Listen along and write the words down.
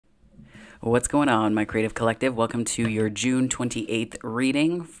What's going on, my creative collective? Welcome to your June 28th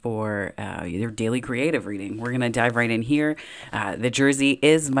reading for your daily creative reading. We're going to dive right in here. The jersey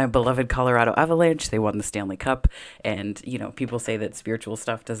is my beloved Colorado Avalanche. They won the Stanley Cup. And, you know, people say that spiritual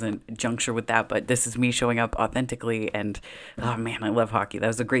stuff doesn't juncture with that, but this is me showing up authentically. And, oh man, I love hockey. That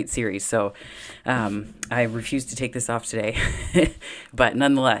was a great series. So I refuse to take this off today. But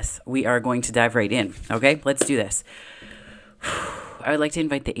nonetheless, we are going to dive right in. Okay, let's do this. I would like to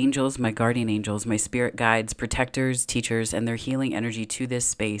invite the angels, my guardian angels, my spirit guides, protectors, teachers, and their healing energy to this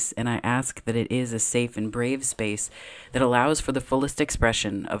space, and I ask that it is a safe and brave space that allows for the fullest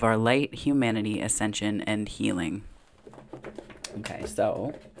expression of our light, humanity, ascension, and healing. Okay,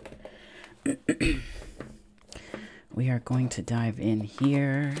 so we are going to dive in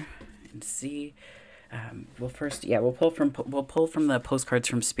here and see. We'll pull from the postcards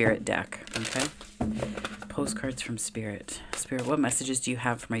from Spirit deck. Okay, postcards from Spirit. Spirit, what messages do you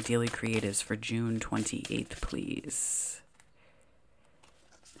have for my daily creatives for June 28th, please?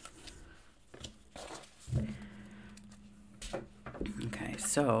 Okay,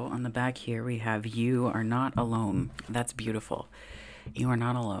 so on the back here we have you are not alone. That's beautiful. You are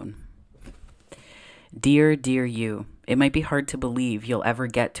not alone. Dear, dear you, it might be hard to believe you'll ever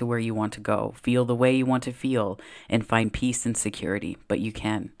get to where you want to go, feel the way you want to feel, and find peace and security, but you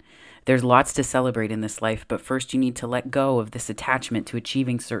can. There's lots to celebrate in this life, but first you need to let go of this attachment to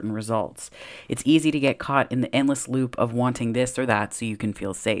achieving certain results. It's easy to get caught in the endless loop of wanting this or that so you can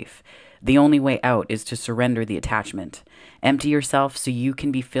feel safe. The only way out is to surrender the attachment. Empty yourself so you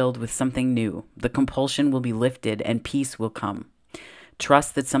can be filled with something new. The compulsion will be lifted and peace will come.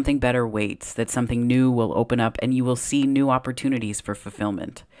 Trust that something better waits, that something new will open up, and you will see new opportunities for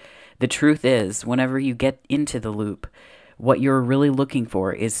fulfillment. The truth is, whenever you get into the loop, what you're really looking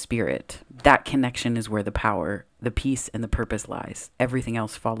for is spirit. That connection is where the power, the peace, and the purpose lies. Everything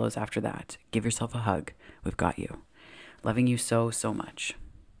else follows after that. Give yourself a hug. We've got you. Loving you so, so much.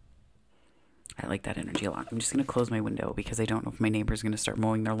 I like that energy a lot. I'm just going to close my window because I don't know if my neighbor's going to start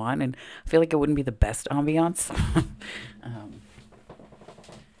mowing their lawn, and I feel like it wouldn't be the best ambiance.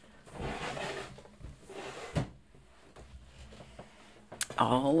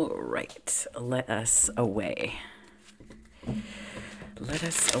 All right, let us away. Let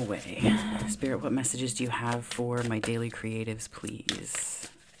us away. Spirit, what messages do you have for my daily creatives, please?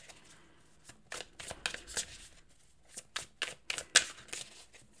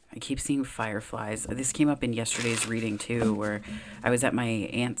 I keep seeing fireflies. This came up in yesterday's reading too, where I was at my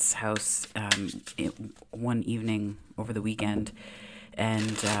aunt's house one evening over the weekend,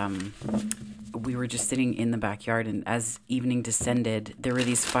 and we were just sitting in the backyard, and as evening descended, there were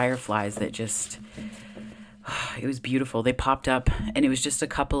these fireflies that just, it was beautiful. They popped up, and it was just a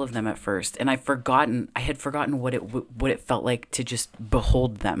couple of them at first, and I had forgotten what it felt like to just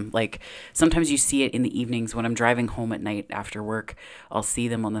behold them. Like, sometimes you see it in the evenings when I'm driving home at night after work. I'll see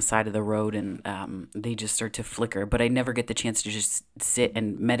them on the side of the road, and they just start to flicker, but I never get the chance to just sit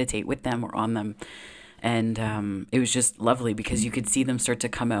and meditate with them or on them. And it was just lovely because you could see them start to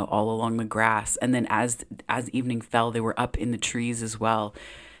come out all along the grass. And then as evening fell, they were up in the trees as well.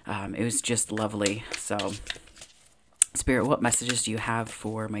 It was just lovely. So, Spirit, what messages do you have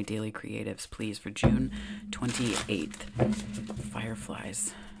for my daily creatives, please, for June 28th?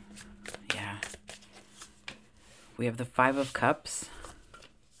 Fireflies. Yeah. We have the Five of Cups,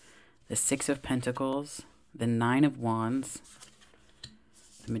 the Six of Pentacles, the Nine of Wands,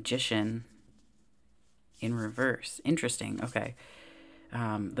 the Magician, in reverse. Interesting. Okay.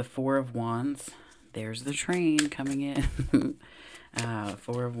 The Four of Wands. There's the train coming in.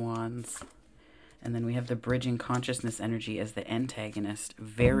 Four of Wands. And then we have the Bridging Consciousness energy as the antagonist.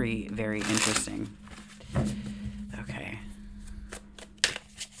 Very, very interesting. Okay.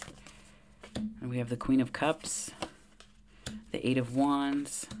 And we have the Queen of Cups, the Eight of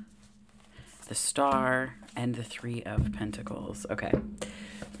Wands, the Star, and the Three of Pentacles. Okay.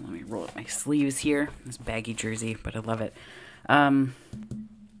 Let me roll up my sleeves here. This baggy jersey, but I love it.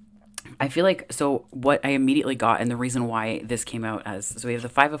 I feel like, so what I immediately got, and the reason why this came out as, so we have the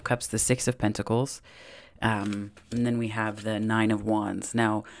Five of Cups, the Six of Pentacles, and then we have the Nine of Wands.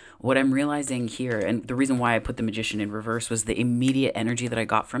 Now, what I'm realizing here, and the reason why I put the Magician in reverse, was the immediate energy that I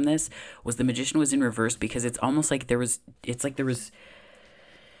got from this was the Magician was in reverse because it's almost like there's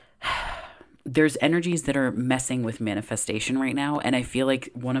energies that are messing with manifestation right now, and I feel like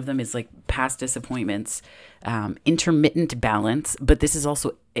one of them is like past disappointments, intermittent balance, but this is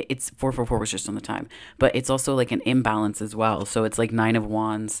also, it's 444 was just on the time, but it's also like an imbalance as well. So it's like Nine of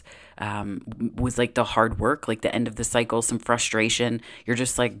Wands was like the hard work, like the end of the cycle, some frustration. You're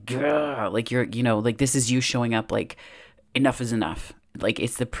just like, grr, like you're, you know, like this is you showing up like enough is enough. like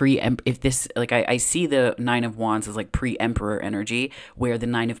it's the if this, like I see the Nine of Wands as like pre-emperor energy, where the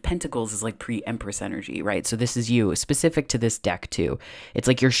Nine of Pentacles is like pre-empress energy, right? So this is you, specific to this deck too. It's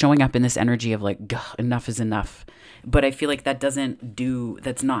like you're showing up in this energy of like, enough is enough. But I feel like that's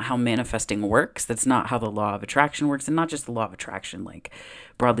not how manifesting works. That's not how the law of attraction works. And not just the law of attraction, like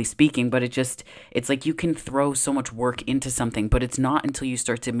broadly speaking, but it's like you can throw so much work into something, but it's not until you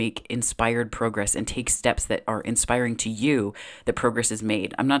start to make inspired progress and take steps that are inspiring to you that progress is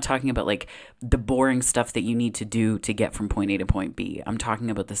made. I'm not talking about like the boring stuff that you need to do to get from point A to point B. I'm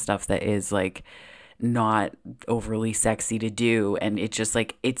talking about the stuff that is like not overly sexy to do, and it's just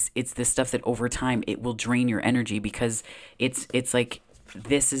like it's the stuff that over time it will drain your energy, because it's like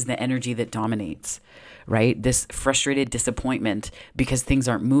this is the energy that dominates, right? This frustrated disappointment because things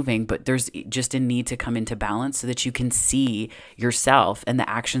aren't moving, but there's just a need to come into balance so that you can see yourself and the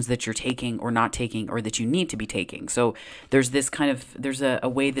actions that you're taking or not taking, or that you need to be taking. So there's this kind of, there's a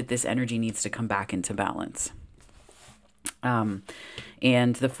way that this energy needs to come back into balance.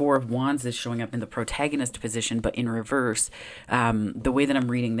 And the Four of Wands is showing up in the protagonist position, but in reverse. The way that I'm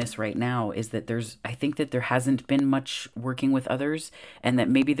reading this right now is that I think that there hasn't been much working with others, and that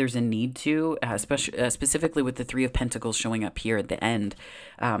maybe there's a need to, specifically with the Three of Pentacles showing up here at the end.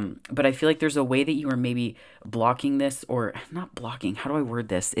 But I feel like there's a way that you are maybe blocking this, or not blocking. How do I word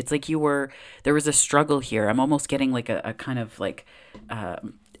this? It's like there was a struggle here. I'm almost getting like a kind of like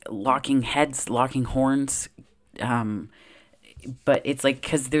locking heads, locking horns. But it's like,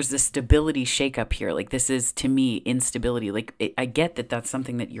 because there's this stability shakeup here. Like, this is, to me, instability. Like, I get that that's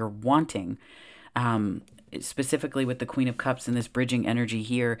something that you're wanting. Specifically with the Queen of Cups and this bridging energy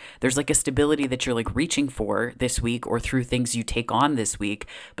here, there's like a stability that you're like reaching for this week, or through things you take on this week.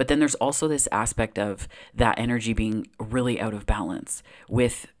 But then there's also this aspect of that energy being really out of balance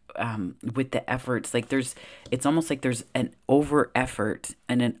with the efforts. Like it's almost like there's an over effort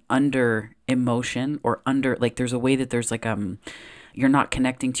and an under emotion, or under, like there's a way that there's like you're not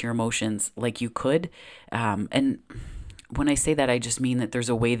connecting to your emotions like you could, and when I say that, I just mean that there's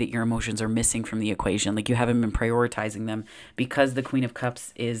a way that your emotions are missing from the equation. Like, you haven't been prioritizing them, because the Queen of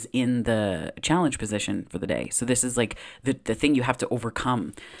Cups is in the challenge position for the day. So this is like the thing you have to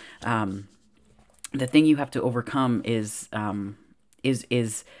overcome. The thing you have to overcome is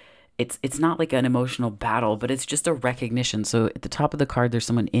it's not like an emotional battle, but it's just a recognition. So at the top of the card, there's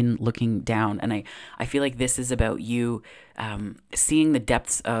someone in looking down. And I feel like this is about you seeing the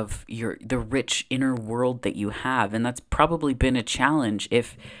depths of the rich inner world that you have. And that's probably been a challenge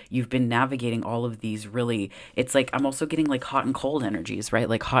if you've been navigating all of these really, it's like, I'm also getting like hot and cold energies, right?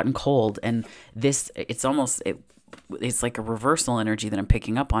 Like hot and cold. And this, it's like a reversal energy that I'm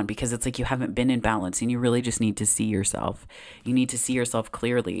picking up on, because it's like you haven't been in balance, and you really just need to see yourself. You need to see yourself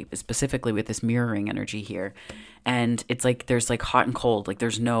clearly, specifically with this mirroring energy here. And it's like there's like hot and cold, like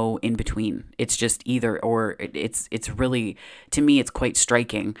there's no in between. It's just either or. It's really, to me, it's quite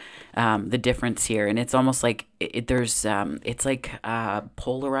striking, the difference here. And it's almost like it's like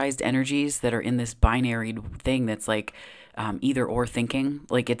polarized energies that are in this binary thing that's like either or thinking.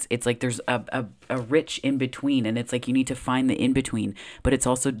 Like it's like there's a rich in between, and it's like you need to find the in between, but it's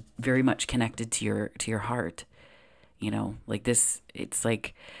also very much connected to your heart. You know, like this, it's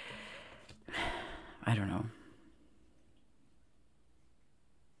like, I don't know.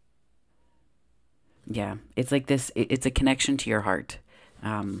 Yeah, it's like this, it's a connection to your heart.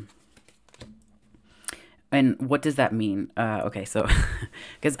 And what does that mean? Okay, so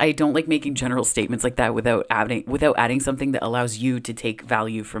because I don't like making general statements like that without adding something that allows you to take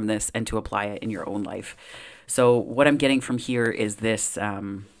value from this and to apply it in your own life. So what I'm getting from here is this.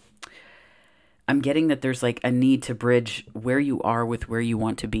 I'm getting that there's like a need to bridge where you are with where you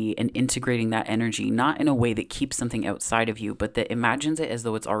want to be, and integrating that energy, not in a way that keeps something outside of you, but that imagines it as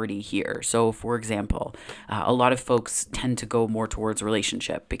though it's already here. So for example, a lot of folks tend to go more towards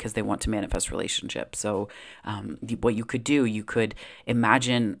relationship because they want to manifest relationship. So what you could do, you could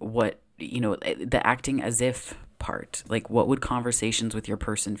imagine the acting as if part, like what would conversations with your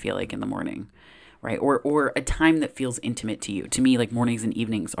person feel like in the morning? Right. Or a time that feels intimate to you. To me, like mornings and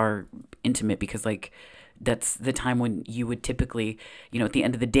evenings are intimate, because like that's the time when you would typically, at the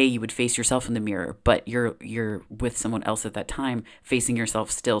end of the day, you would face yourself in the mirror, but you're with someone else at that time, facing yourself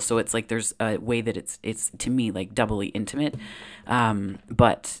still. So it's like there's a way that it's to me like doubly intimate.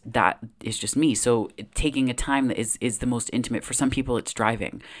 But that is just me. So taking a time that is the most intimate, for some people it's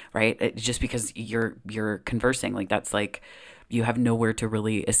driving, right? Just because you're conversing, like that's like, you have nowhere to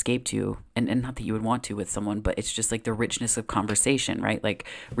really escape to, and not that you would want to with someone, but it's just like the richness of conversation, right? Like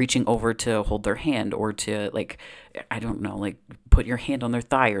reaching over to hold their hand, or to like I don't know, like put your hand on their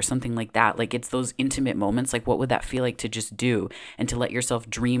thigh or something like that. Like it's those intimate moments. Like what would that feel like to just do and to let yourself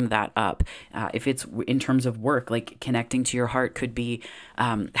dream that up? If it's in terms of work, like connecting to your heart could be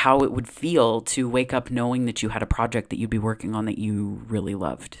how it would feel to wake up knowing that you had a project that you'd be working on that you really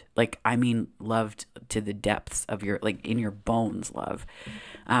loved. Like, I mean, loved to the depths of your, like in your bones, love.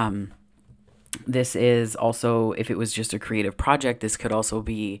 This is also, if it was just a creative project, this could also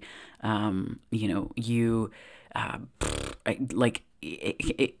be, you, like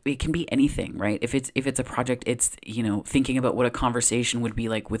it can be anything, right? If it's a project, it's, thinking about what a conversation would be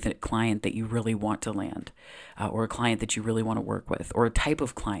like with a client that you really want to land, or a client that you really want to work with, or a type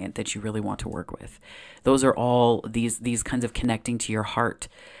of client that you really want to work with. Those are all these kinds of connecting to your heart,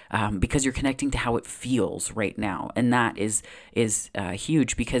 because you're connecting to how it feels right now, and that is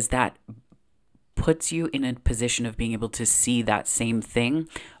huge, because that puts you in a position of being able to see that same thing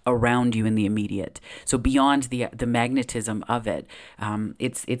around you in the immediate. So beyond the magnetism of it,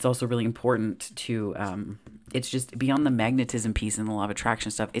 it's also really important to, it's just beyond the magnetism piece and the law of attraction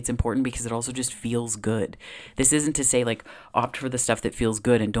stuff. It's important because it also just feels good. This isn't to say like opt for the stuff that feels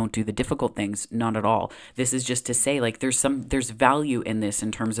good and don't do the difficult things. Not at all. This is just to say like there's value in this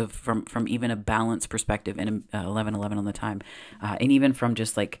in terms of from even a balance perspective, and 11:11 on the time, and even from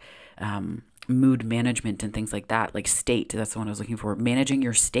just like mood management and things like that, like state. That's the one I was looking for. Managing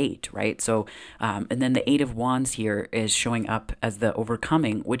your state, right? So, and then the 8 of Wands here is showing up as the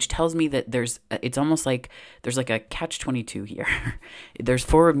overcoming, which tells me that it's almost like there's like a catch-22 here. There's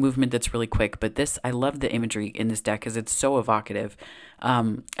forward movement that's really quick, but I love the imagery in this deck because it's so evocative.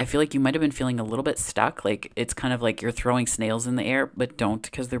 I feel like you might have been feeling a little bit stuck. Like it's kind of like you're throwing snails in the air, but don't,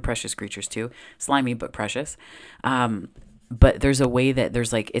 because they're precious creatures too. Slimy, but precious. But there's a way that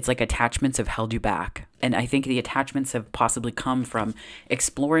it's like attachments have held you back. And I think the attachments have possibly come from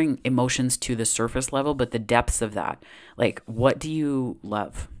exploring emotions to the surface level, but the depths of that. Like, what do you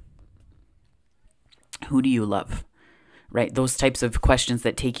love? Who do you love? Right? Those types of questions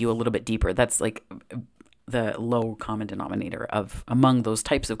that take you a little bit deeper. That's like the low common denominator of among those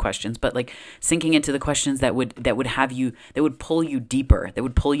types of questions, but like sinking into the questions that would pull you deeper, that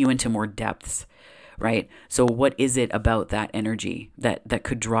would pull you into more depths. Right? So what is it about that energy that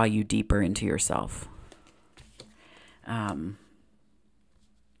could draw you deeper into yourself?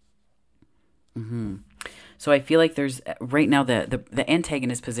 So I feel like there's right now the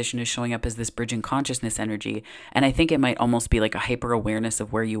antagonist position is showing up as this bridging consciousness energy. And I think it might almost be like a hyper awareness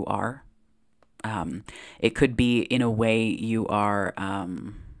of where you are. It could be in a way you are,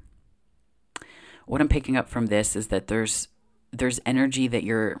 what I'm picking up from this is that there's energy that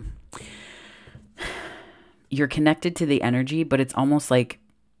you're connected to the energy, but it's almost like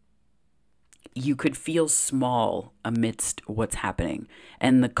you could feel small amidst what's happening.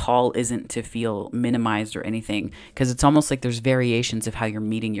 And the call isn't to feel minimized or anything, because it's almost like there's variations of how you're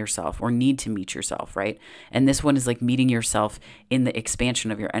meeting yourself or need to meet yourself, right? And this one is like meeting yourself in the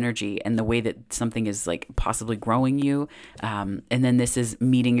expansion of your energy and the way that something is like possibly growing you. And then this is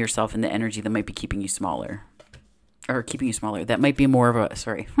meeting yourself in the energy that might be keeping you smaller. Or keeping you smaller. That might be more of a,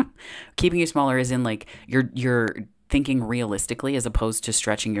 sorry. Keeping you smaller is in like you're thinking realistically as opposed to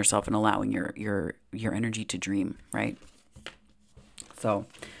stretching yourself and allowing your energy to dream, right? So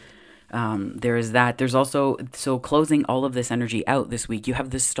there is that. There's also, so closing all of this energy out this week, you have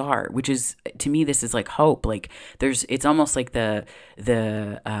the Star, which is, to me, this is like hope. Like it's almost like the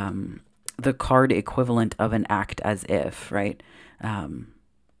card equivalent of an act as if, right?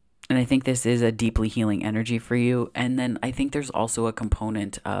 And I think this is a deeply healing energy for you. And then I think there's also a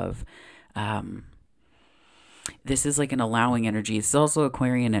component of, this is like an allowing energy. It's also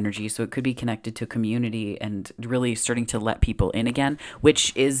Aquarian energy, so it could be connected to community and really starting to let people in again,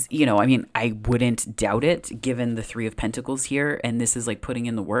 which is, I mean, I wouldn't doubt it given the 3 of Pentacles here. And this is like putting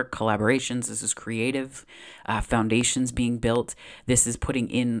in the work, collaborations. This is creative foundations being built. This is putting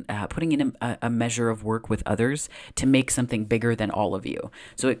in a measure of work with others to make something bigger than all of you.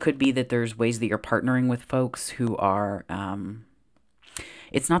 So it could be that there's ways that you're partnering with folks who are,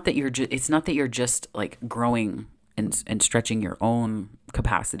 it's not that you're just like growing and stretching your own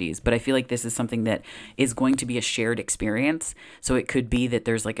capacities, but I feel like this is something that is going to be a shared experience. So it could be that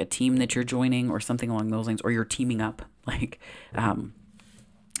there's like a team that you're joining or something along those lines, or you're teaming up. Like I'm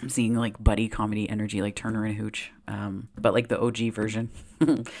seeing like buddy comedy energy, like Turner and Hooch, but like the OG version.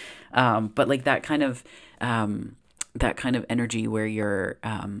 But like that kind of energy where you're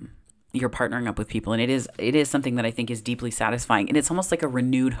you're partnering up with people, and it is something that I think is deeply satisfying, and it's almost like a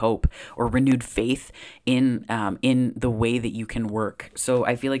renewed hope or renewed faith in the way that you can work. So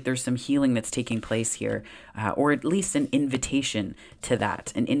I feel like there's some healing that's taking place here, or at least an invitation to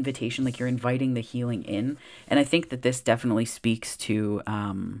that, an invitation, like you're inviting the healing in. And I think that this definitely speaks to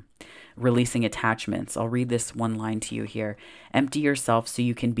releasing attachments. I'll read this one line to you here. Empty yourself so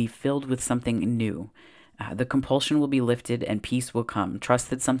you can be filled with something new. The compulsion will be lifted and peace will come.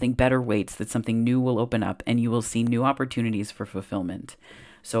 Trust that something better waits, that something new will open up, and you will see new opportunities for fulfillment.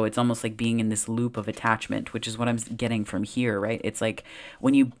 So it's almost like being in this loop of attachment, which is what I'm getting from here, right? It's like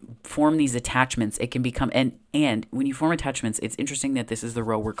when you form these attachments, it can become, and when you form attachments, it's interesting that this is the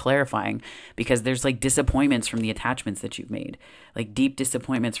row we're clarifying, because there's like disappointments from the attachments that you've made, like deep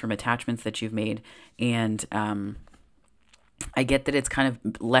disappointments from attachments that you've made. And, I get that it's kind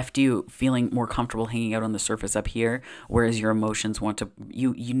of left you feeling more comfortable hanging out on the surface up here, whereas your emotions want to,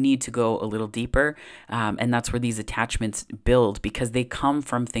 you need to go a little deeper. And that's where these attachments build, because they come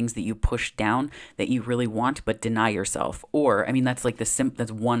from things that you push down that you really want, but deny yourself. Or, I mean, that's like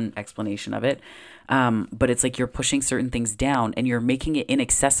that's one explanation of it. But it's like you're pushing certain things down and you're making it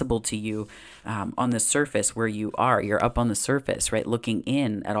inaccessible to you on the surface where you are. You're up on the surface, right? Looking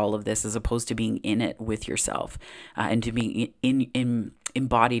in at all of this as opposed to being in it with yourself and to being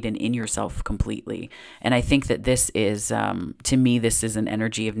embodied and in yourself completely. And I think that this is, to me, this is an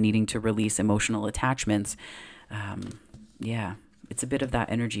energy of needing to release emotional attachments. Yeah, it's a bit of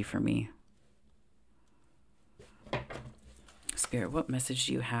that energy for me. Spirit, what message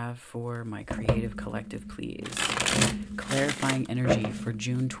do you have for my creative collective, please? Clarifying energy for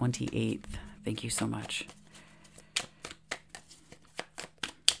June 28th. Thank you so much.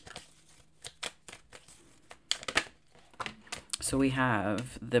 So we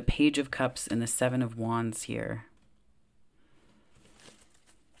have the Page of Cups and the Seven of Wands here.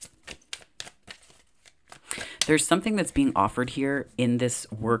 There's something that's being offered here in this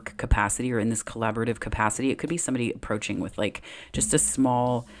work capacity or in this collaborative capacity. It could be somebody approaching with like just a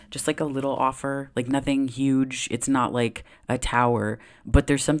small, just like a little offer, like nothing huge. It's not like a tower, but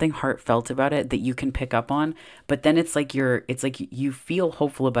there's something heartfelt about it that you can pick up on. But then it's like you feel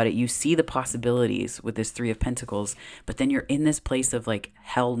hopeful about it. You see the possibilities with this Three of Pentacles, but then you're in this place of like,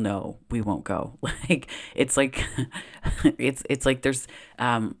 hell no, we won't go. Like, it's like, it's like there's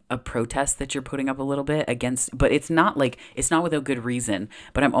a protest that you're putting up a little bit against, but it's not without good reason,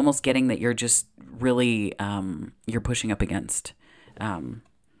 but I'm almost getting that you're just really, you're pushing up against,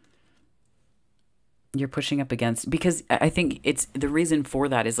 because I think it's the reason for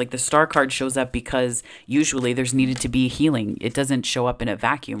that is like the Star card shows up because usually there's needed to be healing. It doesn't show up in a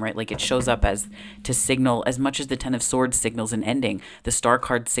vacuum, right? Like it shows up as to signal, as much as the Ten of Swords signals an ending, the Star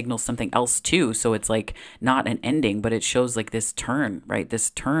card signals something else too. So it's like not an ending, but it shows like this turn, right? This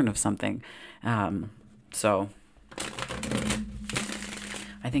turn of something. So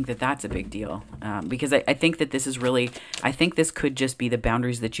I think that that's a big deal because I think that this is really, I think this could just be the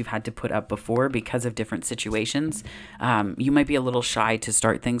boundaries that you've had to put up before because of different situations. You might be a little shy to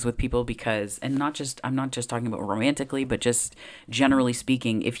start things with people because, and I'm not just talking about romantically, but just generally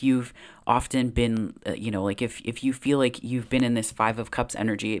speaking, if you've often been, like if you feel like you've been in this Five of Cups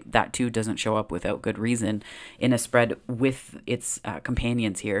energy, that too doesn't show up without good reason in a spread with its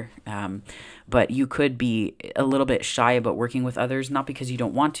companions here. But you could be a little bit shy about working with others, not because you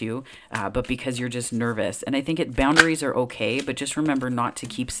don't want to, but because you're just nervous. And I think boundaries are okay, but just remember not to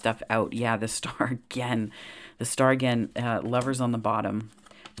keep stuff out. Yeah, the Star again, Lovers on the bottom,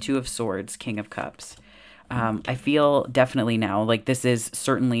 Two of Swords, King of Cups. I feel definitely now like this is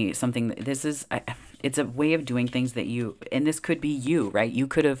certainly something it's a way of doing things that and this could be you, right? You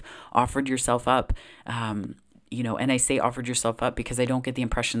could have offered yourself up, and I say offered yourself up because I don't get the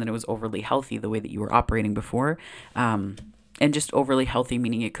impression that it was overly healthy the way that you were operating before. And just overly healthy,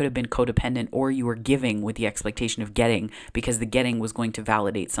 meaning it could have been codependent, or you were giving with the expectation of getting because the getting was going to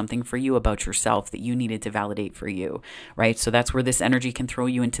validate something for you about yourself that you needed to validate for you, right? So that's where this energy can throw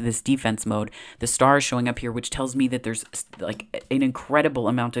you into this defense mode. The Star is showing up here, which tells me that there's like an incredible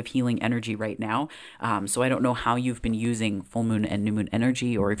amount of healing energy right now. So I don't know how you've been using full moon and new moon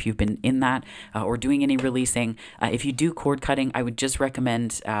energy, or if you've been in that or doing any releasing. If you do cord cutting, I would just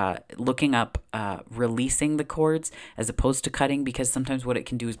recommend looking up releasing the cords as opposed to cutting, because sometimes what it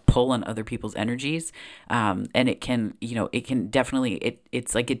can do is pull on other people's energies, and it can definitely,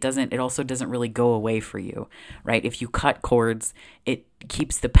 it also doesn't really go away for you, right? If you cut cords,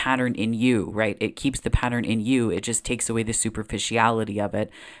 keeps the pattern in you, right? It keeps the pattern in you. It just takes away the superficiality of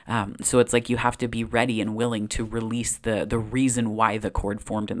it. So it's like you have to be ready and willing to release the reason why the cord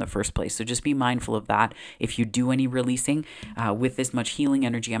formed in the first place. So just be mindful of that. If you do any releasing with this much healing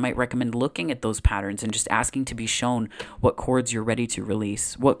energy, I might recommend looking at those patterns and just asking to be shown what cords you're ready to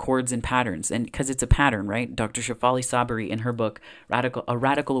release, what cords and patterns. And because it's a pattern, right? Dr. Shefali Sabari in her book, A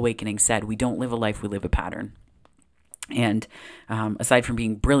Radical Awakening, said, we don't live a life, we live a pattern. And aside from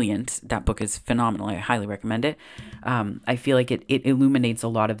being brilliant, that book is phenomenal. I highly recommend it. I feel like it illuminates a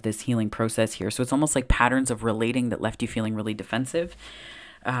lot of this healing process here. So it's almost like patterns of relating that left you feeling really defensive.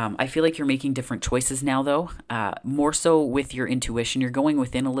 I feel like you're making different choices now, though, more so with your intuition. You're going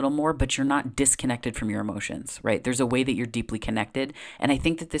within a little more, but you're not disconnected from your emotions, right? There's a way that you're deeply connected. And I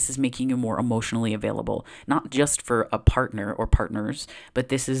think that this is making you more emotionally available, not just for a partner or partners, but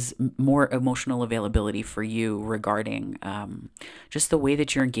this is more emotional availability for you regarding just the way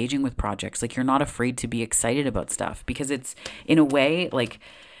that you're engaging with projects. Like, you're not afraid to be excited about stuff, because it's, in a way,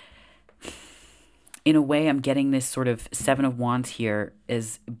 I'm getting this sort of Seven of Wands here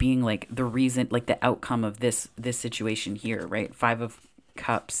as being like the reason, like the outcome of this situation here, right? Five of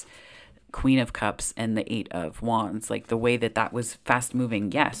Cups, Queen of Cups, and the Eight of Wands. Like, the way that was fast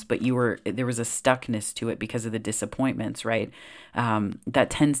moving, yes, but there was a stuckness to it because of the disappointments, right? That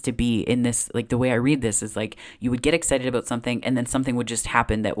tends to be in this, like, the way I read this is like you would get excited about something and then something would just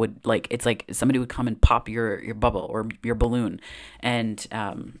happen that would, like, it's like somebody would come and pop your bubble or your balloon, and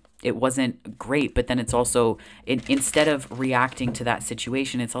it wasn't great. But then it's also, instead of reacting to that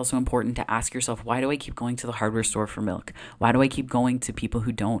situation, it's also important to ask yourself, why do I keep going to the hardware store for milk? Why do I keep going to people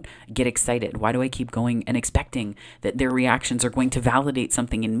who don't get excited? Why do I keep going and expecting that their reactions are going to validate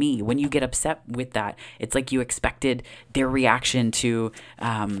something in me? When you get upset with that, it's like you expected their reaction to,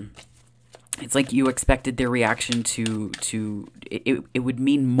 it would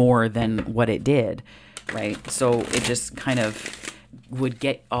mean more than what it did, right? So it just kind of would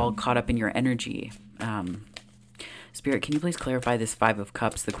get all caught up in your energy. Spirit, can you please clarify this Five of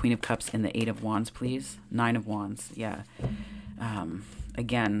Cups, the Queen of Cups, and the Eight of Wands, please? Nine of Wands, yeah.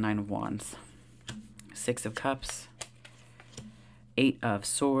 Again, Nine of Wands. Six of Cups. Eight of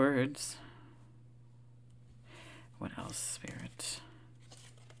Swords. What else, Spirit?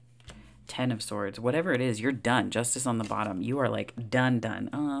 Ten of Swords. Whatever it is, you're done. Justice on the bottom. You are like done.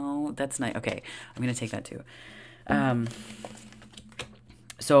 Oh, that's nice. Okay, I'm going to take that too.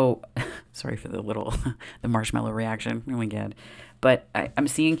 So, sorry for the little, the marshmallow reaction. Oh my God. But I'm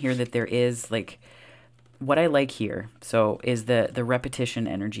seeing here that there is, like, what I like here, so, is the repetition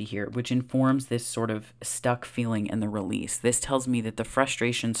energy here, which informs this sort of stuck feeling and the release. This tells me that the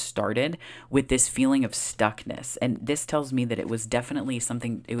frustration started with this feeling of stuckness. And this tells me that it was definitely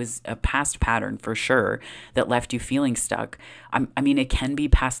something, it was a past pattern for sure that left you feeling stuck. I mean, it can be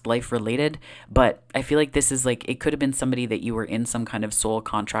past life related, but I feel like this is like, it could have been somebody that you were in some kind of soul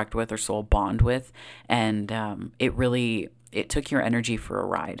contract with or soul bond with. And it took your energy for a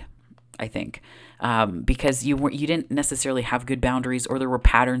ride, I think. Because you didn't necessarily have good boundaries, or there were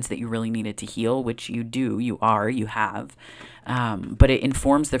patterns that you really needed to heal, which you have. But it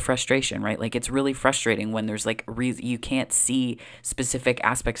informs the frustration, right? Like, it's really frustrating when there's like you can't see specific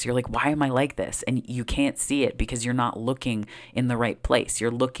aspects. You're like, why am I like this? And you can't see it because you're not looking in the right place.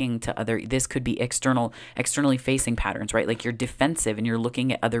 You're looking to this could be externally facing patterns, right? Like, you're defensive and you're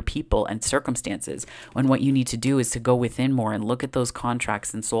looking at other people and circumstances, when what you need to do is to go within more and look at those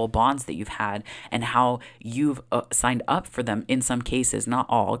contracts and soul bonds that you've had and how you've signed up for them in some cases, not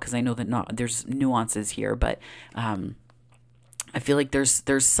all, because I know that there's nuances here, but I feel like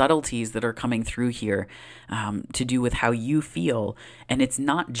there's subtleties that are coming through here to do with how you feel. And it's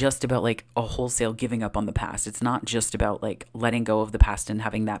not just about like a wholesale giving up on the past. It's not just about like letting go of the past and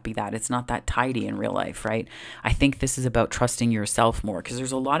having that be that. It's not that tidy in real life, right? I think this is about trusting yourself more, because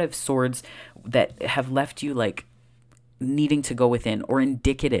there's a lot of swords that have left you like needing to go within, or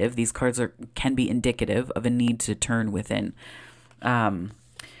indicative. These cards can be indicative of a need to turn within. And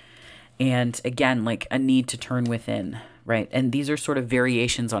again, like a need to turn within, right? And these are sort of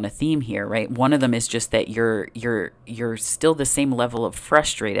variations on a theme here, right? One of them is just that you're still the same level of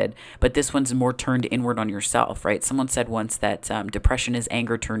frustrated, but this one's more turned inward on yourself, right? Someone said once that depression is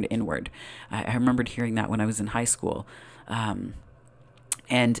anger turned inward. I remembered hearing that when I was in high school.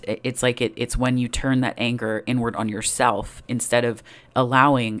 And it's like it's when you turn that anger inward on yourself instead of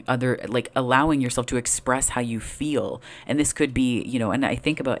allowing yourself to express how you feel. And this could be, and I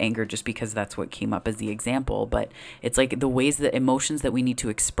think about anger just because that's what came up as the example, but it's like the ways, the emotions that we need to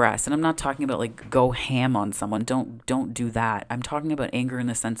express. And I'm not talking about like go ham on someone. Don't do that. I'm talking about anger in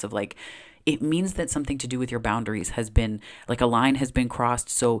the sense of like, it means that something to do with your boundaries has been, like, a line has been crossed.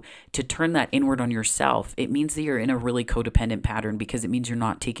 So to turn that inward on yourself, it means that you're in a really codependent pattern, because it means you're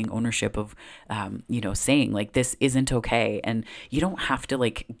not taking ownership of, saying, like, this isn't okay. And you don't have to,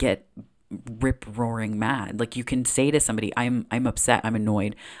 like, get rip roaring mad. Like, you can say to somebody, I'm upset, I'm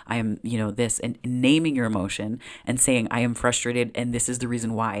annoyed, I am, this, and naming your emotion and saying, I am frustrated and this is the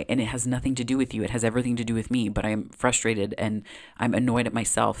reason why. And it has nothing to do with you. It has everything to do with me, but I am frustrated and I'm annoyed at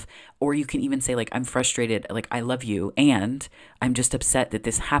myself. Or you can even say, like, I'm frustrated, like, I love you, and I'm just upset that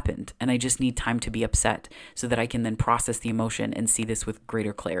this happened, and I just need time to be upset so that I can then process the emotion and see this with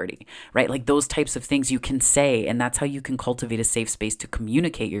greater clarity, right? Like, those types of things you can say, and that's how you can cultivate a safe space to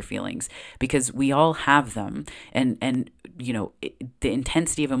communicate your feelings, because we all have them. And the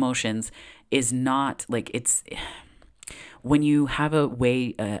intensity of emotions is not like, it's when you have a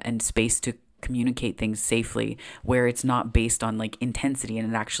way and space to communicate things safely, where it's not based on, like, intensity,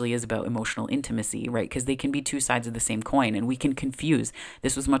 and it actually is about emotional intimacy, right? Because they can be two sides of the same coin, and we can confuse.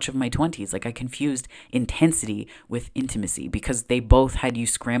 This was much of my 20s. Like, I confused intensity with intimacy, because they both had you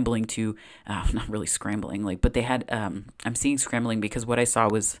scrambling to, not really scrambling, like, but they had, I'm seeing scrambling because what I saw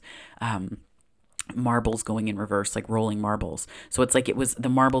was, marbles going in reverse, like rolling marbles. So it's like, it was, the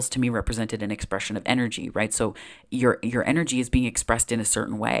marbles to me represented an expression of energy, right? So your energy is being expressed in a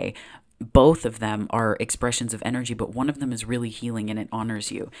certain way. Both of them are expressions of energy, but one of them is really healing and it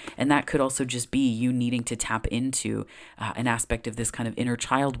honors you. And that could also just be you needing to tap into an aspect of this kind of inner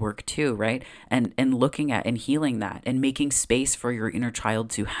child work too, right? And looking at and healing that and making space for your inner child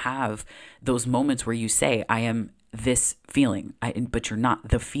to have those moments where you say, I am this feeling, but you're not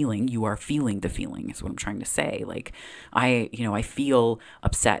the feeling, you are feeling the feeling, is what I'm trying to say. Like, I feel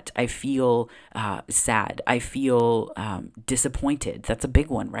upset, I feel sad, I feel disappointed. That's a big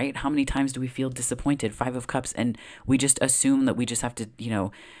one, right? How many times do we feel disappointed? 5 of Cups, and we just assume that we just have to,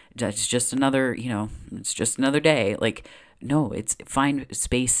 it's just another, it's just another day. Like, no, it's find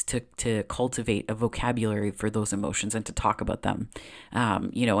space to cultivate a vocabulary for those emotions and to talk about them.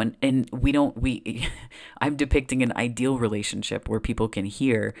 And I'm depicting an ideal relationship where people can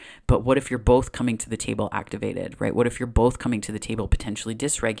hear, but what if you're both coming to the table activated, right? What if you're both coming to the table potentially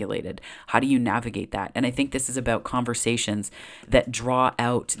dysregulated? How do you navigate that? And I think this is about conversations that draw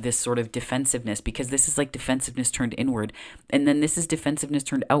out this sort of defensiveness, because this is like defensiveness turned inward, and then this is defensiveness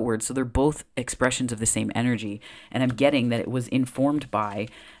turned outward. So they're both expressions of the same energy. And I'm getting that it was informed by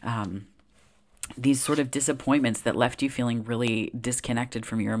these sort of disappointments that left you feeling really disconnected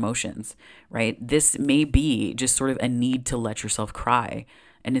from your emotions, right? This may be just sort of a need to let yourself cry,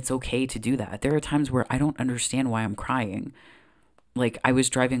 and it's okay to do that. There are times where I don't understand why I'm crying. Like, I was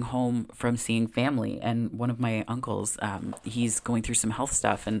driving home from seeing family, and one of my uncles, he's going through some health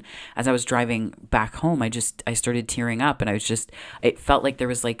stuff. And as I was driving back home, I started tearing up, and it felt like there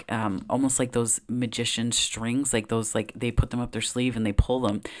was like, almost like those magician strings, like those, like they put them up their sleeve and they pull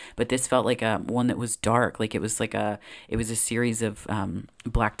them. But this felt like one that was dark. Like, it was a series of,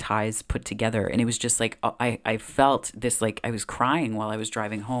 black ties put together. And it was just like, I felt this, like I was crying while I was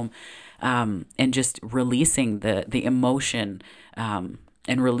driving home. And just releasing the emotion,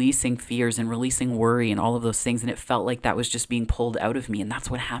 and releasing fears and releasing worry and all of those things. And it felt like that was just being pulled out of me. And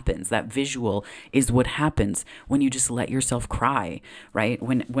that's what happens. That visual is what happens when you just let yourself cry, right?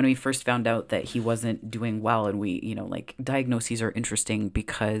 When we first found out that he wasn't doing well, and we, like, diagnoses are interesting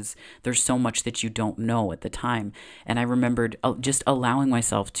because there's so much that you don't know at the time. And I remembered just allowing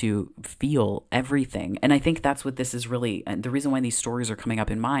myself to feel everything. And I think that's what this is really, and the reason why these stories are coming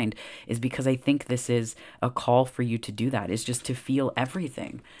up in mind is because I think this is a call for you to do that, is just to feel everything.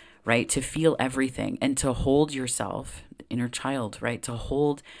 Right? To feel everything and to hold yourself, inner child, right? To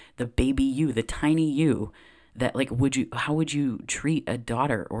hold the baby you, the tiny you, that, like, how would you treat a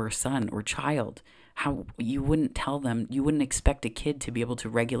daughter or a son or child? How you wouldn't tell them, you wouldn't expect a kid to be able to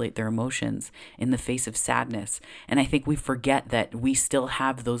regulate their emotions in the face of sadness. And I think we forget that we still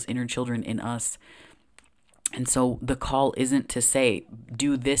have those inner children in us. And so the call isn't to say,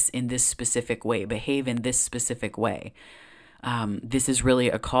 do this in this specific way, behave in this specific way. This is really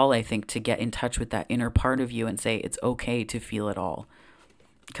a call, I think, to get in touch with that inner part of you and say it's okay to feel it all,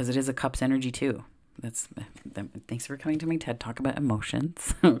 because it is a Cups energy too. Thanks for coming to my TED Talk about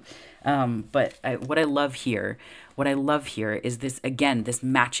emotions. But what I love here is this, again, this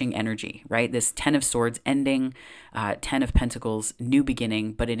matching energy, right? This 10 of Swords ending, 10 of Pentacles, new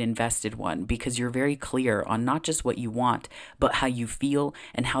beginning, but an invested one, because you're very clear on not just what you want, but how you feel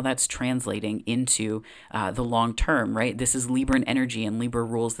and how that's translating into the long term, right? This is Libran energy, and Libra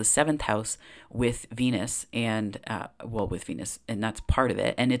rules the 7th house with Venus, and with Venus, and that's part of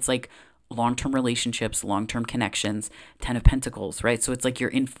it. And it's like, long-term relationships, long-term connections, 10 of Pentacles, right? So it's like you're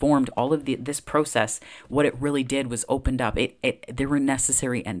informed. All of this process, what it really did was opened up. There were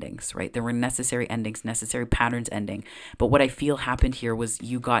necessary endings, right? There were necessary endings, necessary patterns ending. But what I feel happened here was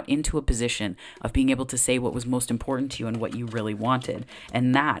you got into a position of being able to say what was most important to you and what you really wanted.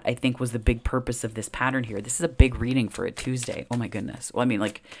 And that, I think, was the big purpose of this pattern here. This is a big reading for a Tuesday. Oh my goodness. Well, I mean,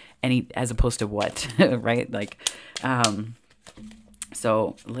 like as opposed to what, right? Like,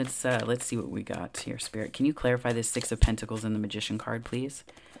 so let's see what we got here, Spirit. Can you clarify this Six of Pentacles and the Magician card, please?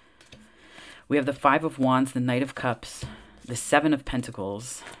 We have the Five of Wands, the Knight of Cups, the Seven of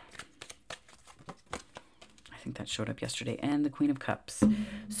Pentacles. I think that showed up yesterday, and the Queen of Cups.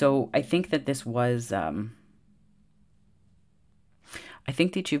 So I think that this was, I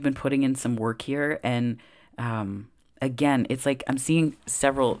think that you've been putting in some work here. And again, it's like I'm seeing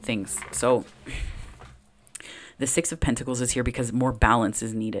several things. So the Six of Pentacles is here because more balance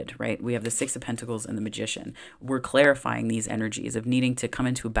is needed, right? We have the Six of Pentacles and the Magician. We're clarifying these energies of needing to come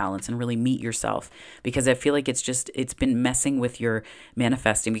into a balance and really meet yourself, because I feel like it's been messing with your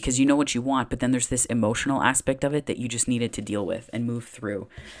manifesting, because you know what you want, but then there's this emotional aspect of it that you just needed to deal with and move through.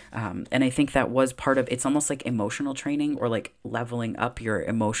 And I think that was part of, it's almost like emotional training, or like leveling up your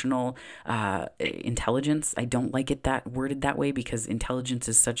emotional intelligence. I don't like it that worded that way, because intelligence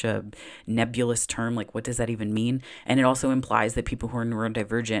is such a nebulous term. Like, what does that even mean? And it also implies that people who are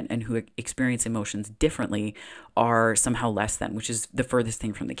neurodivergent and who experience emotions differently are somehow less than, which is the furthest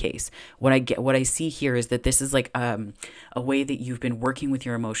thing from the case. What I see here is that this is like a way that you've been working with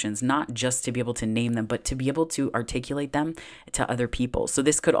your emotions, not just to be able to name them, but to be able to articulate them to other people. So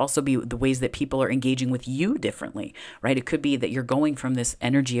this could also be the ways that people are engaging with you differently, right? It could be that you're going from this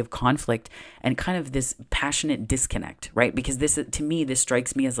energy of conflict and kind of this passionate disconnect, right? Because this, to me, this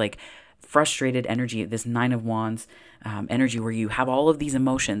strikes me as like frustrated energy, this Nine of Wands energy, where you have all of these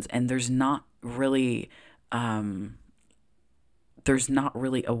emotions and there's not really a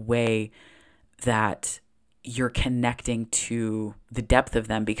way that you're connecting to the depth of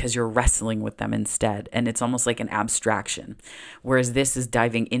them, because you're wrestling with them instead. And it's almost like an abstraction, whereas this is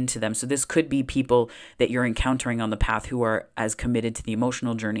diving into them. So this could be people that you're encountering on the path who are as committed to the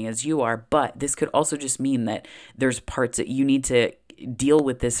emotional journey as you are. But this could also just mean that there's parts that you need to deal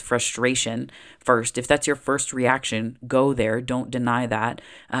with this frustration first. If that's your first reaction, go there. Don't deny that.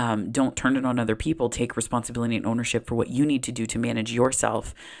 Don't turn it on other people. Take responsibility and ownership for what you need to do to manage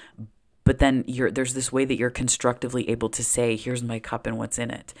yourself. But then there's this way that you're constructively able to say, here's my cup and what's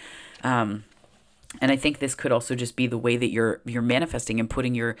in it. And I think this could also just be the way that you're manifesting and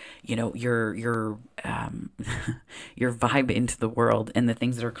putting your your vibe into the world and the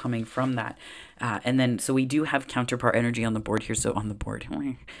things that are coming from that. And then, so we do have counterpart energy on the board here. So on the board,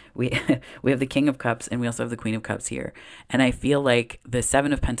 we have the King of Cups and we also have the Queen of Cups here. And I feel like the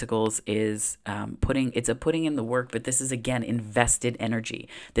Seven of Pentacles is putting in the work, but this is, again, invested energy.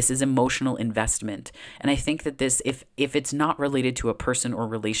 This is emotional investment. And I think that this, if it's not related to a person or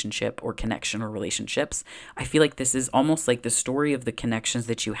relationship or connection or relationships, I feel like this is almost like the story of the connections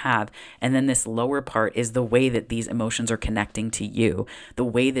that you have. And then this lower part is the way that these emotions are connecting to you, the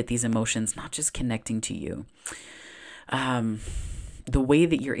way that these emotions, not just connecting to you, the way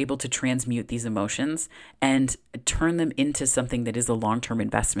that you're able to transmute these emotions and turn them into something that is a long-term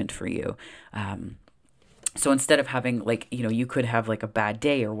investment for you. So instead of having, like, you could have like a bad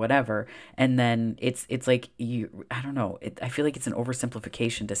day or whatever, and then it's like I don't know, I feel like it's an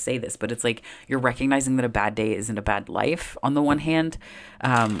oversimplification to say this, but it's like you're recognizing that a bad day isn't a bad life on the one hand.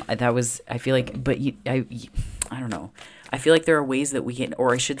 I feel like, but I don't know. I feel like there are ways that we can,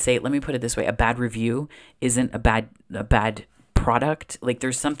 or I should say, let me put it this way: a bad review isn't a bad product. Like,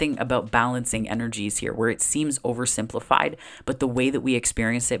 there's something about balancing energies here where it seems oversimplified, but the way that we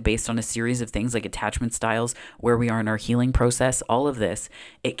experience it based on a series of things like attachment styles, where we are in our healing process, all of this,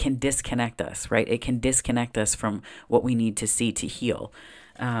 it can disconnect us, right? It can disconnect us from what we need to see to heal.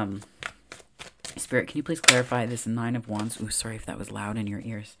 Spirit, can you please clarify this Nine of Wands? Ooh, sorry if that was loud in your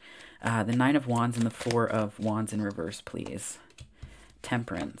ears. The Nine of Wands and the Four of Wands in reverse, please.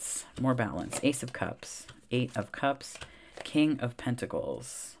 Temperance, more balance. Ace of Cups, Eight of Cups, King of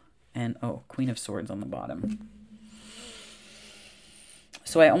Pentacles, and Queen of Swords on the bottom.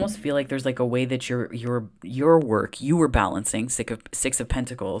 So I almost feel like there's like a way that your work, you were balancing Six of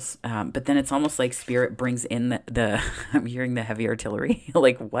Pentacles, but then it's almost like Spirit brings in the I'm hearing the heavy artillery,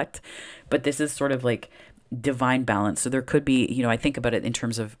 like what? But this is sort of like divine balance. So there could be, I think about it in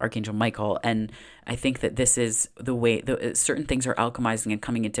terms of Archangel Michael, and I think that this is the way certain things are alchemizing and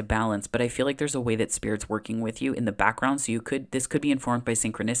coming into balance, but I feel like there's a way that Spirit's working with you in the background. So this could be informed by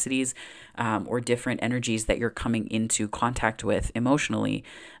synchronicities or different energies that you're coming into contact with emotionally.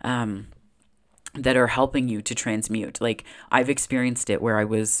 that are helping you to transmute. Like, I've experienced it where I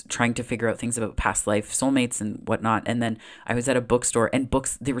was trying to figure out things about past life, soulmates and whatnot. And then I was at a bookstore, and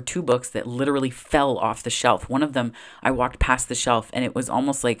there were two books that literally fell off the shelf. One of them, I walked past the shelf, and it was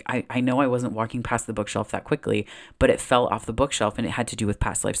almost like, I know I wasn't walking past the bookshelf that quickly, but it fell off the bookshelf, and it had to do with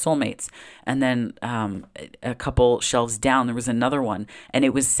past life soulmates. And then a couple shelves down, there was another one, and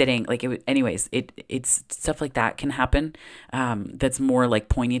it was sitting like anyways, it's stuff like that can happen. That's more like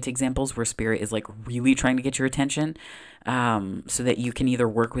poignant examples where spirit is like really trying to get your attention, so that you can either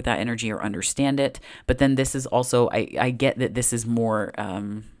work with that energy or understand it. But then this is also, I get that this is more,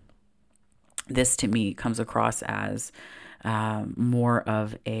 this to me comes across as more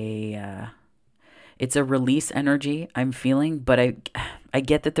of a, it's a release energy I'm feeling, but I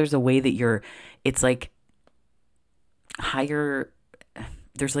get that there's a way that it's like higher,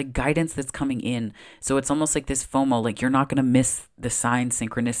 there's like guidance that's coming in. So it's almost like this FOMO, like you're not going to miss the signs,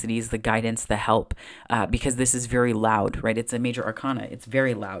 synchronicities, the guidance, the help, because this is very loud, right? It's a major arcana. It's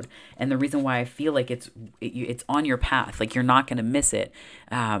very loud. And the reason why I feel like it's on your path, like you're not going to miss it.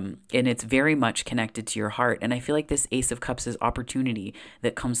 And it's very much connected to your heart. And I feel like this Ace of Cups is opportunity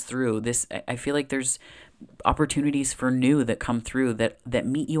that comes through this. I feel like there's opportunities for new that come through that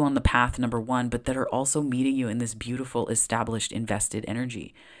meet you on the path, number one, but that are also meeting you in this beautiful, established, invested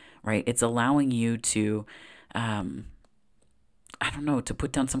energy, right? It's allowing you to, I don't know, to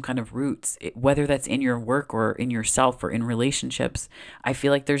put down some kind of roots, whether that's in your work or in yourself or in relationships. I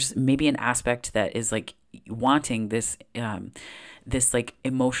feel like there's maybe an aspect that is like wanting this, this like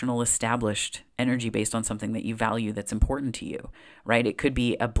emotional established energy based on something that you value that's important to you, right? It could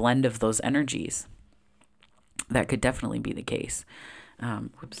be a blend of those energies. That could definitely be the case.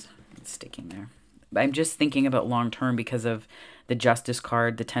 Whoops, it's sticking there. I'm just thinking about long term because of the Justice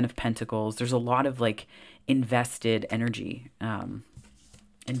card, the Ten of Pentacles. There's a lot of like invested energy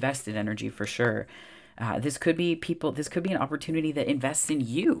for sure. This could be people. This could be an opportunity that invests in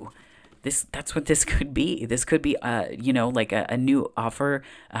you. That's what this could be. This could be, like a new offer.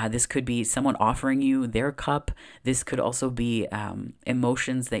 This could be someone offering you their cup. This could also be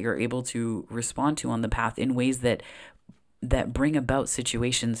emotions that you're able to respond to on the path in ways that bring about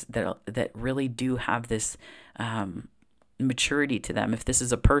situations that really do have this maturity to them. If this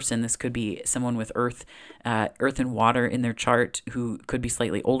is a person, this could be someone with earth and water in their chart who could be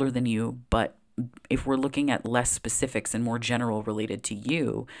slightly older than you. But if we're looking at less specifics and more general related to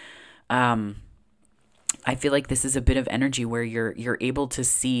you, I feel like this is a bit of energy where you're able to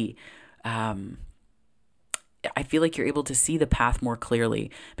see, I feel like you're able to see the path more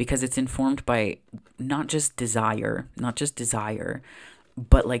clearly because it's informed by not just desire,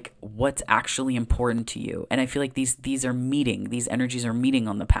 but like what's actually important to you. And I feel like these energies are meeting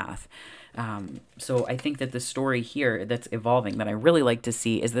on the path. So I think that the story here that's evolving that I really like to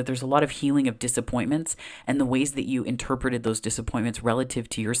see is that there's a lot of healing of disappointments and the ways that you interpreted those disappointments relative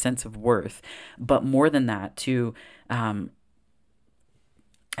to your sense of worth. But more than that, to, I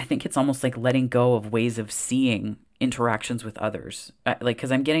think it's almost like letting go of ways of seeing interactions with others.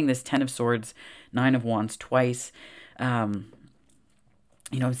 Because I'm getting this Ten of Swords, Nine of Wands twice. I'm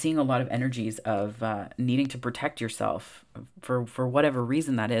seeing a lot of energies of needing to protect yourself for whatever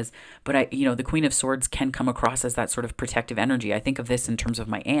reason that is. But the Queen of Swords can come across as that sort of protective energy. I think of this in terms of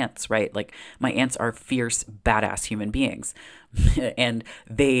my aunts, right? Like my aunts are fierce, badass human beings. And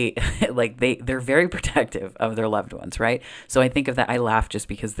they're very protective of their loved ones, right? So I think of that. I laugh just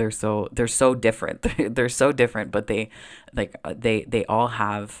because they're so different. They're so different, but they all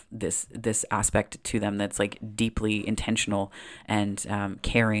have this aspect to them that's like deeply intentional and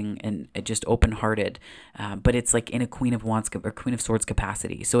caring and just open-hearted. But it's like in a Queen of Wands or Queen of Swords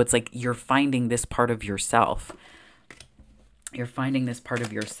capacity. So it's like you're finding this part of yourself.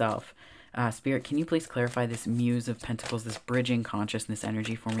 Spirit, can you please clarify this Muse of Pentacles, this bridging consciousness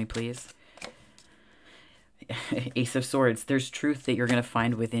energy for me, please? Ace of Swords, there's truth that you're going to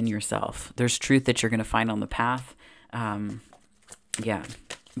find within yourself. There's truth that you're going to find on the path. Yeah.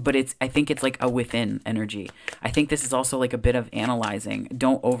 But I think it's like a within energy. I think this is also like a bit of analyzing.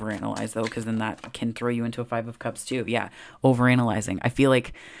 Don't overanalyze though, because then that can throw you into a Five of Cups too. Yeah. Overanalyzing. I feel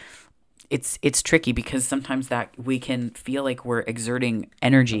like it's tricky because sometimes that we can feel like we're exerting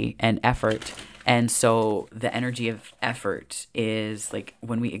energy and effort. And so the energy of effort is like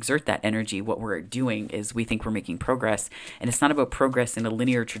when we exert that energy, what we're doing is we think we're making progress. And it's not about progress in a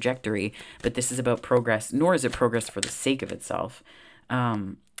linear trajectory, but this is about progress, nor is it progress for the sake of itself.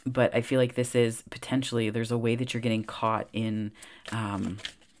 But I feel like this is potentially, there's a way that you're getting caught in,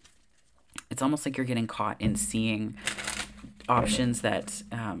 it's almost like you're getting caught in seeing options that,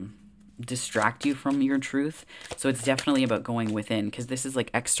 distract you from your truth. So it's definitely about going within, because this is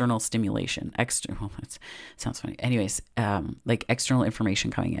like external stimulation. External, that sounds funny. Anyways, like external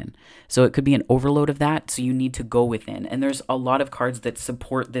information coming in. So it could be an overload of that. So you need to go within. And there's a lot of cards that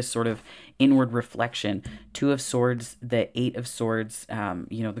support this sort of inward reflection. Two of Swords, the Eight of Swords,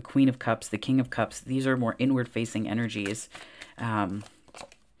 the Queen of Cups, the King of Cups. These are more inward facing energies. 10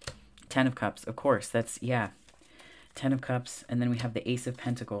 of Cups, of course. That's, yeah. 10 of Cups, and then we have the Ace of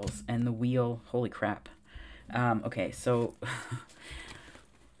Pentacles and the Wheel. Holy crap. Okay, so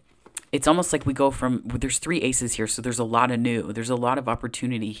it's almost like we go from, there's 3 aces here, so there's a lot of new. There's a lot of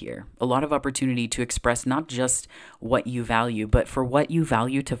opportunity here. A lot of opportunity to express not just what you value, but for what you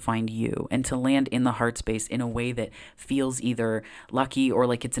value to find you and to land in the heart space in a way that feels either lucky or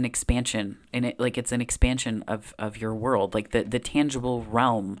like it's an expansion, and like it's an expansion of your world, like the tangible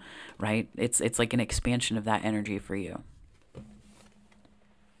realm, right? It's like an expansion of that energy for you.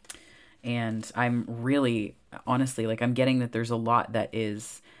 And I'm really, honestly, like I'm getting that there's a lot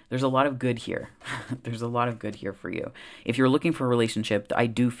of good here. There's a lot of good here for you. If you're looking for a relationship, I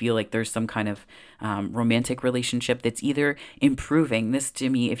do feel like there's some kind of romantic relationship that's either improving. This to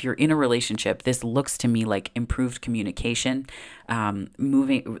me, if you're in a relationship, this looks to me like improved communication,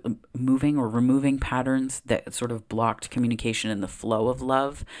 moving or removing patterns that sort of blocked communication and the flow of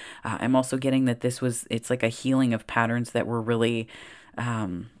love. I'm also getting that it's like a healing of patterns that were really...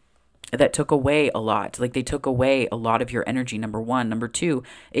 that took away a lot. Like they took away a lot of your energy, number one. Number two,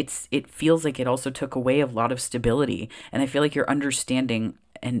 it feels like it also took away a lot of stability. And I feel like you're understanding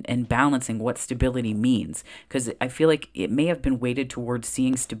and balancing what stability means. Because I feel like it may have been weighted towards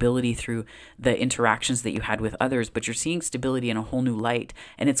seeing stability through the interactions that you had with others, but you're seeing stability in a whole new light.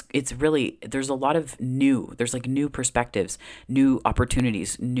 And it's really, there's a lot of there's like new perspectives, new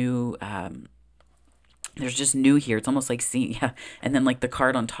opportunities, new, there's just new here. It's almost like seeing, yeah. And then like the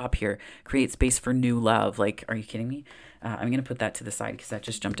card on top here, create space for new love. Like, are you kidding me? I'm going to put that to the side because that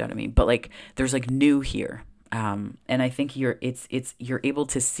just jumped out at me. But like, there's like new here. And I think you're able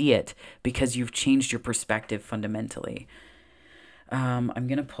to see it because you've changed your perspective fundamentally. I'm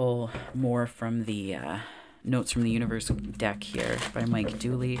going to pull more from the Notes from the Universe deck here by Mike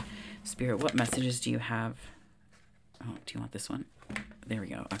Dooley. Spirit, what messages do you have? Oh, do you want this one? There we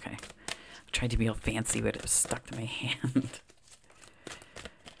go. Okay. Tried to be all fancy, but it was stuck to my hand.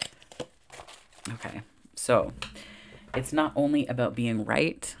 Okay, so it's not only about being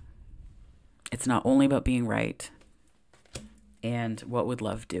right. It's not only about being right. And what would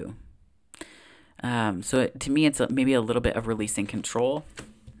love do? So to me, it's maybe a little bit of releasing control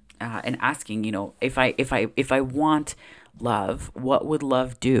and asking, if I want love, what would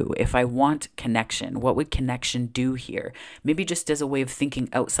love do? If I want connection, what would connection do here? Maybe just as a way of thinking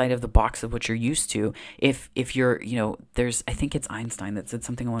outside of the box of what you're used to. If you're, I think it's Einstein that said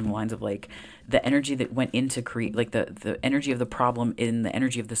something along the lines of like the energy that went into create, like the energy of the problem in the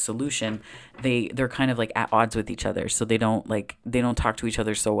energy of the solution, they're kind of like at odds with each other. So they don't talk to each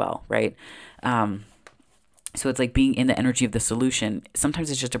other so well, right? So it's like being in the energy of the solution.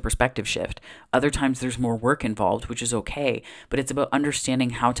 Sometimes it's just a perspective shift. Other times there's more work involved, which is okay. But it's about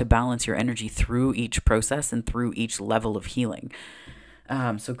understanding how to balance your energy through each process and through each level of healing.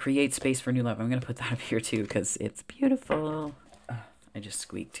 So create space for new love. I'm going to put that up here too because it's beautiful. I just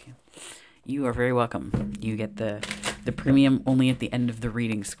squeaked. You are very welcome. You get the premium only at the end of the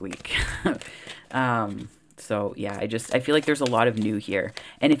reading squeak. So yeah, I feel like there's a lot of new here.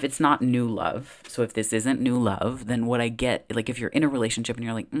 And if it's not new love, so if this isn't new love, then what I get, like if you're in a relationship and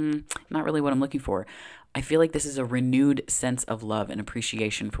you're like, not really what I'm looking for, I feel like this is a renewed sense of love and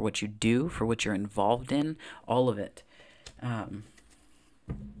appreciation for what you do, for what you're involved in, all of it.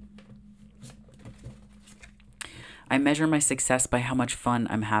 I measure my success by how much fun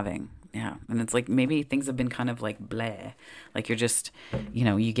I'm having. Yeah. And it's like maybe things have been kind of like bleh. Like you're just,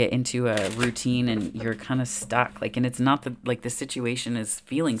 you get into a routine and you're kind of stuck. Like, and it's not the situation is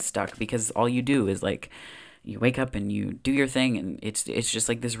feeling stuck because all you do is like you wake up and you do your thing and it's just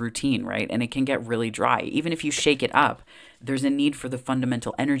like this routine, right? And it can get really dry. Even if you shake it up, there's a need for the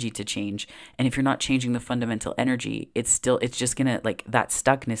fundamental energy to change. And if you're not changing the fundamental energy, it's just going to, like, that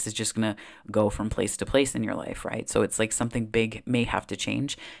stuckness is just going to go from place to place in your life, right? So it's like something big may have to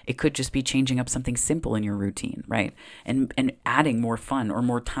change. It could just be changing up something simple in your routine, right? And adding more fun or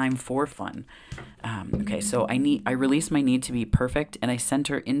more time for fun. Okay, so I release my need to be perfect and I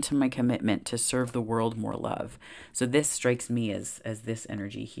center into my commitment to serve the world more love. So this strikes me as this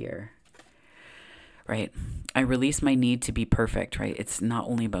energy here. Right? I release my need to be perfect, right? It's not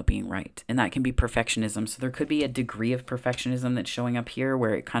only about being right. And that can be perfectionism. So there could be a degree of perfectionism that's showing up here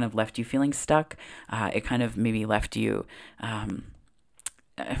where it kind of left you feeling stuck. It kind of maybe left you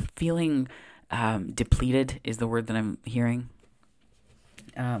feeling depleted is the word that I'm hearing.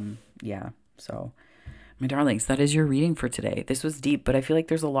 Yeah, so my darlings, that is your reading for today. This was deep, but I feel like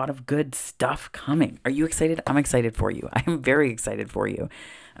there's a lot of good stuff coming. Are you excited? I'm excited for you. I am very excited for you.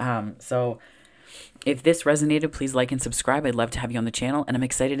 So if this resonated, please like and subscribe. I'd love to have you on the channel, and I'm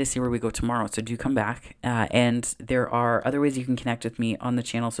excited to see where we go tomorrow. So do come back. And there are other ways you can connect with me on the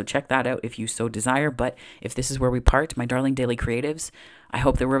channel, so check that out if you so desire. But if this is where we part, my darling daily creatives, I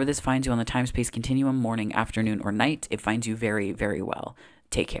hope that wherever this finds you on the time-space continuum, morning, afternoon, or night, it finds you very, very well.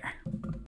 Take care.